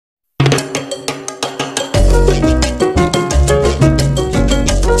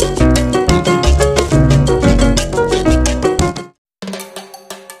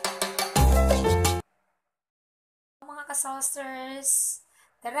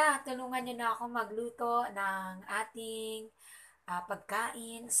Tara, tulungan niyo na ako magluto ng ating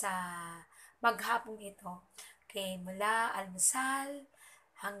pagkain sa maghapong ito. Okay, mula almusal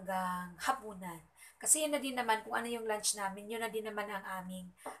hanggang hapunan. Kasi yun na din naman, kung ano yung lunch namin, yun na din naman ang aming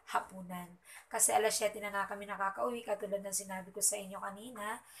hapunan. Kasi alas 7 na nga kami nakakauwi, katulad ng sinabi ko sa inyo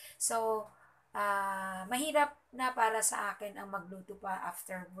kanina. So, mahirap na para sa akin ang magluto pa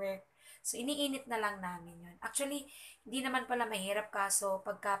after work. So, iniinit na lang namin yun. Actually, hindi naman pala mahirap kaso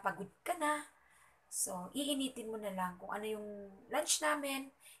pagkapagod ka na, so, iinitin mo na lang kung ano yung lunch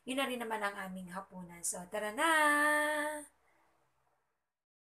namin, yun na rin naman ang aming hapunan. So, tara na!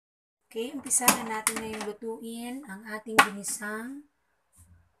 Okay, umpisa na natin ngayong lutuin ang ating ginisang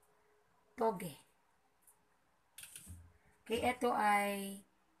toge. Okay, ito ay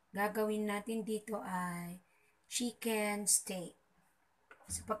gagawin natin dito ay chicken steak.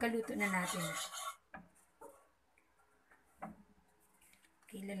 So, pagkaluto na natin.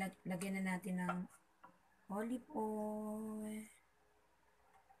 Okay, lagyan na natin ng olive oil.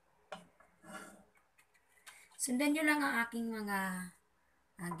 Sundan nyo lang ang aking mga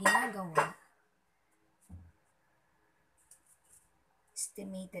ginagawa.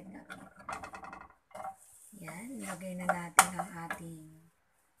 Estimated na. Yan, lagay na natin ang ating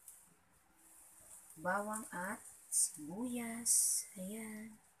bawang at sibuyas.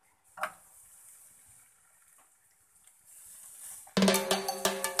 Ayan.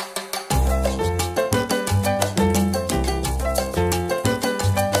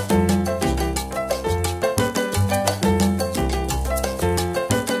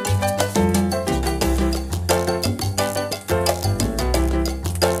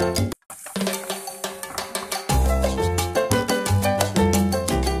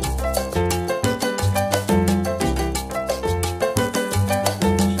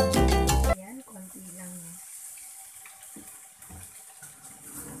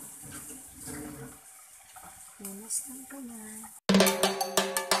 Punas ng kamay.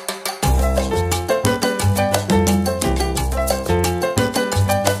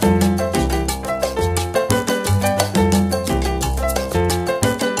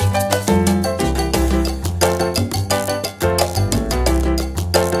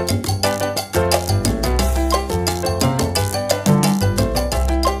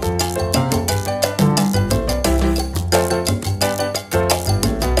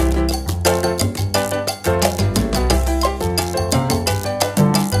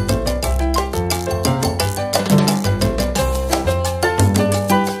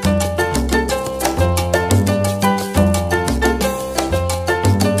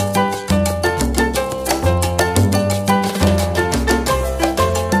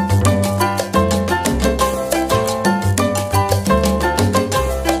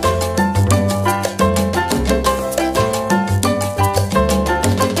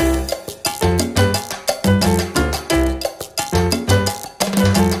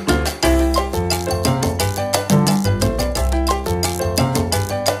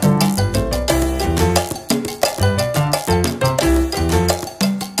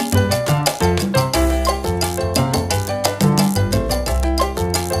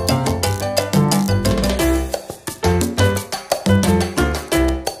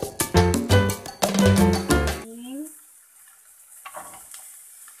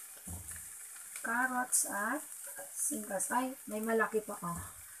 Carrots at singkas. Ay, may malaki pa. Oh.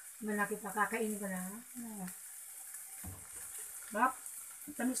 Malaki pa. Kakainin ko na. Bap,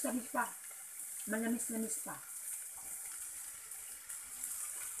 tamis-tamis pa. Malamis-lamis pa.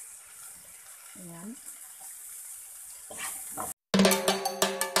 Ayan.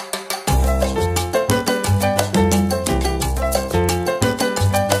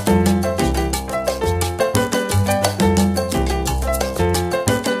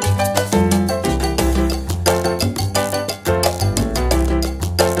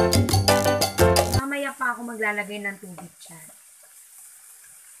 Maglalagay ng tubig dyan.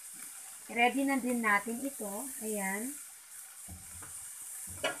 Ready na din natin ito. Ayan.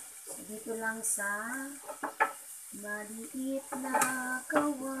 So, dito lang sa maliit na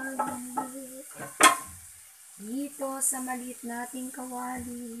kawali. Dito sa maliit nating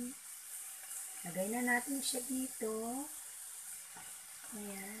kawali. Lagay na natin siya dito.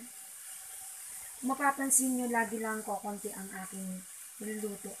 Ayan. Kung mapapansin nyo, lagi lang konti ang aking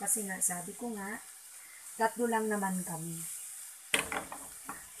niluluto kasi nga, sabi ko nga, tatlo lang naman kami.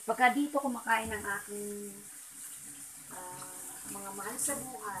 Pagka dito kumakain ng aking mga mahal sa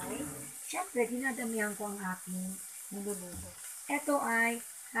buhay, syempre, dinadamihan ko ang aking niluluto. Ito ay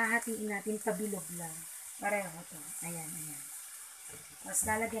hahatiin natin pabilog lang. Pareho ito. Ayan, ayan. Tapos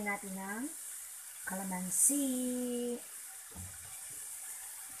lalagyan natin ng kalamansi.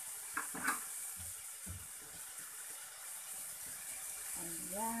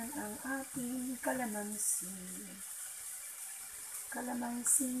 Yan ang ating kalamansi.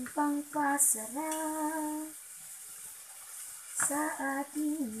 Kalamansi pangpasarap sa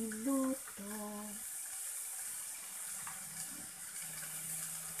ating niluto.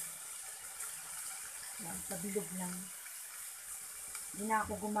 Yan, pabilog lang. Hindi na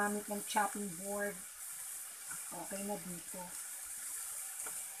ako gumamit ng chopping board. Okay na dito.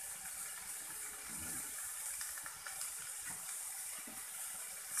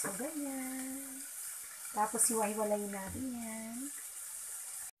 So, ganyan. Tapos, hiwa-hiwalayin natin yan.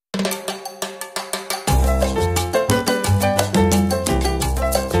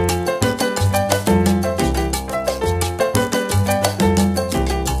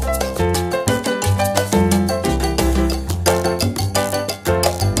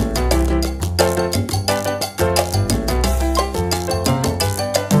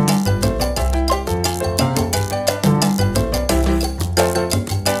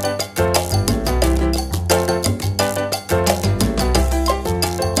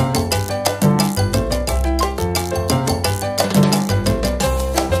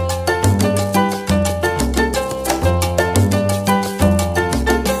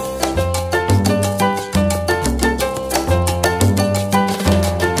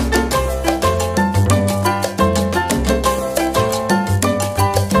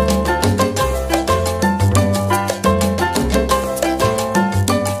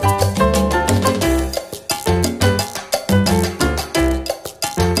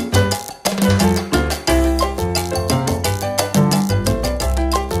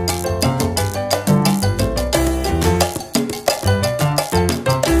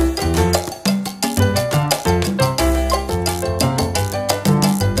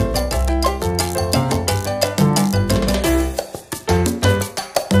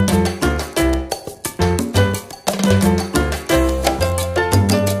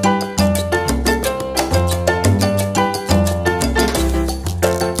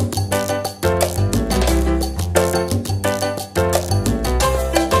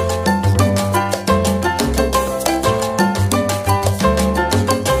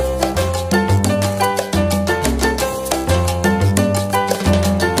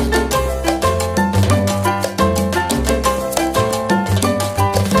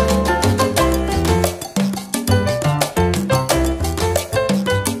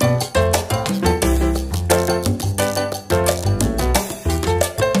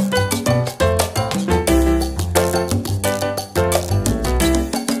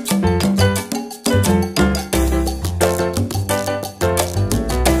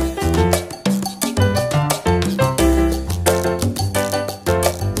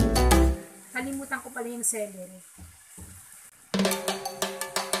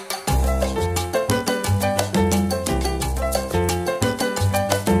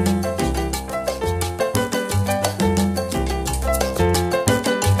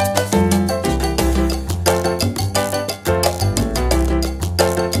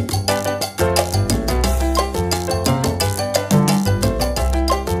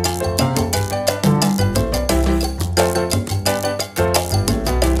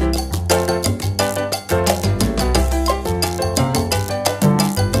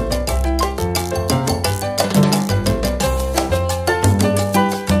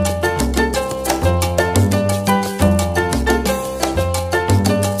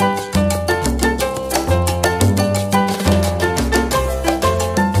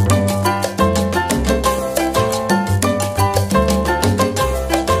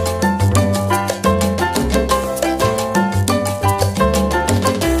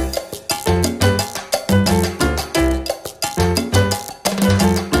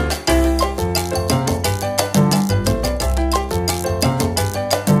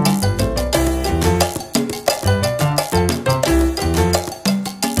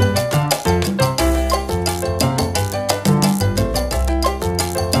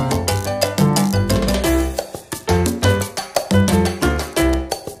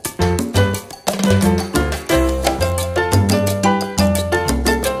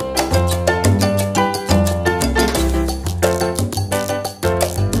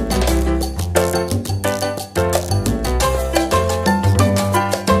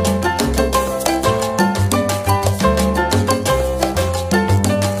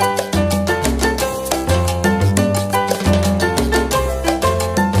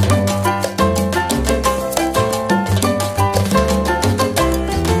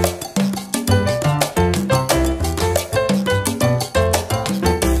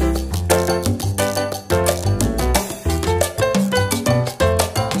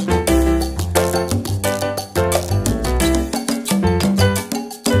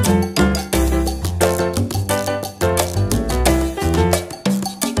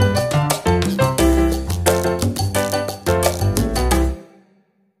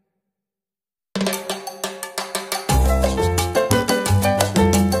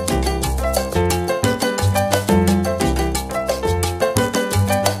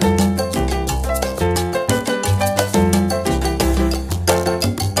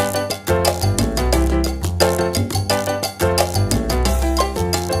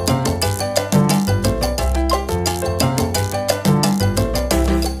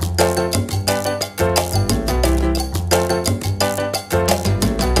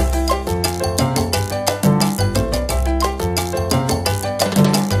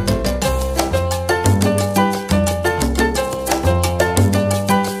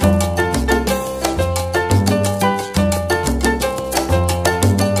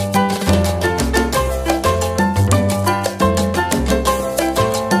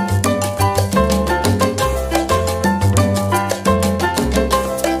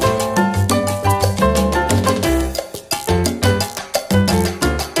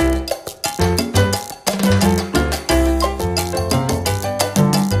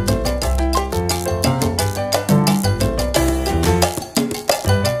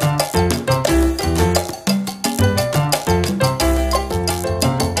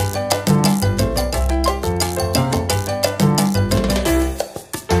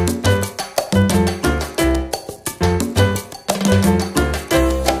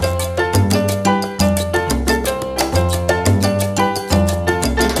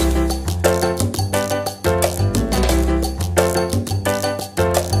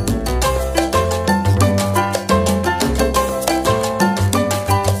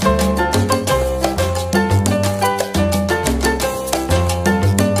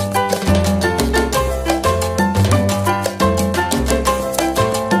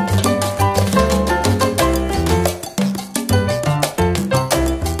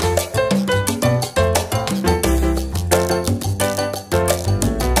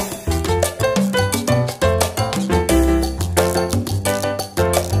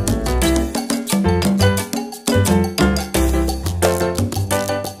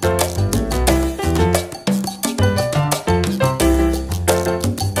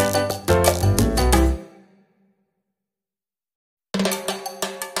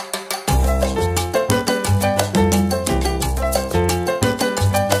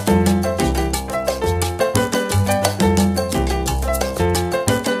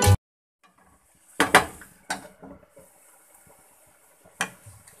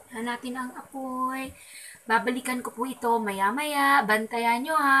 na natin ang apoy. Babalikan ko po ito maya-maya. Bantayan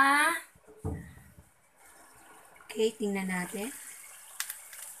nyo ha. Okay, tingnan natin.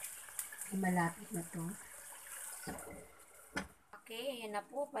 Okay, malapit na to. Okay, ayan na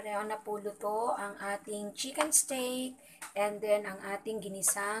po. Pareho na po luto ang ating chicken steak and then ang ating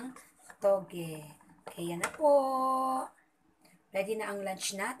ginisang toge. Okay, yan na po. Ready na ang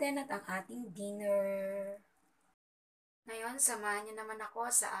lunch natin at ang ating dinner. Ngayon, samahan niyo naman ako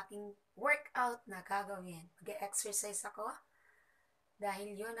sa aking workout na gagawin. Mag-exercise ako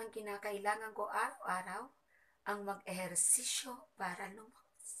dahil yon ang kinakailangan ko araw-araw, ang mag-ehersisyo para lumakas.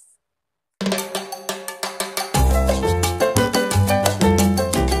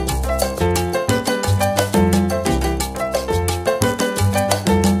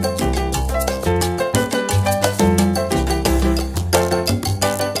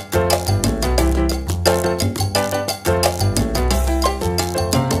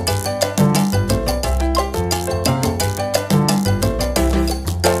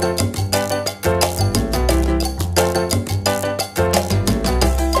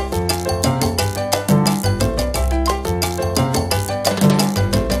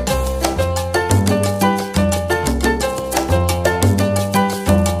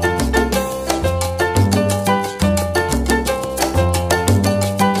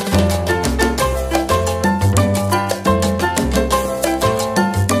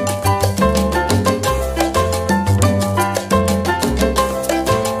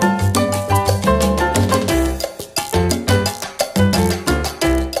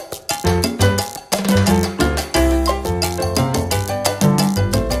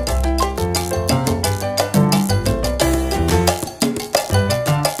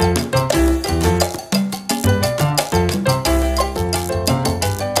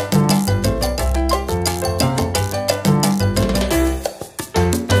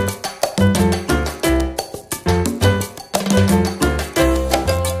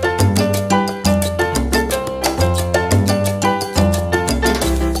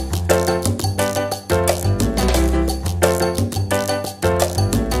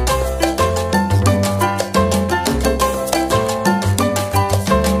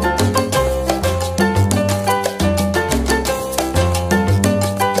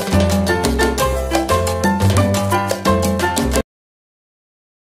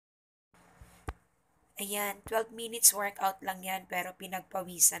 Ayan, 12 minutes workout lang yan pero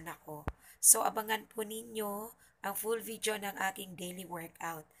pinagpawisan ako. So, abangan po ninyo ang full video ng aking daily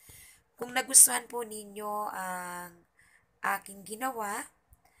workout. Kung nagustuhan po ninyo ang aking ginawa,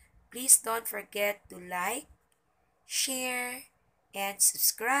 please don't forget to like, share, and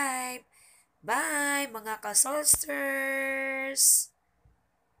subscribe. Bye, mga kasolsters!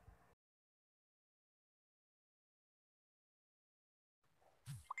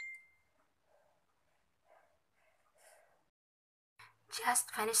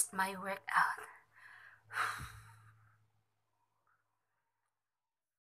 Just finished my workout.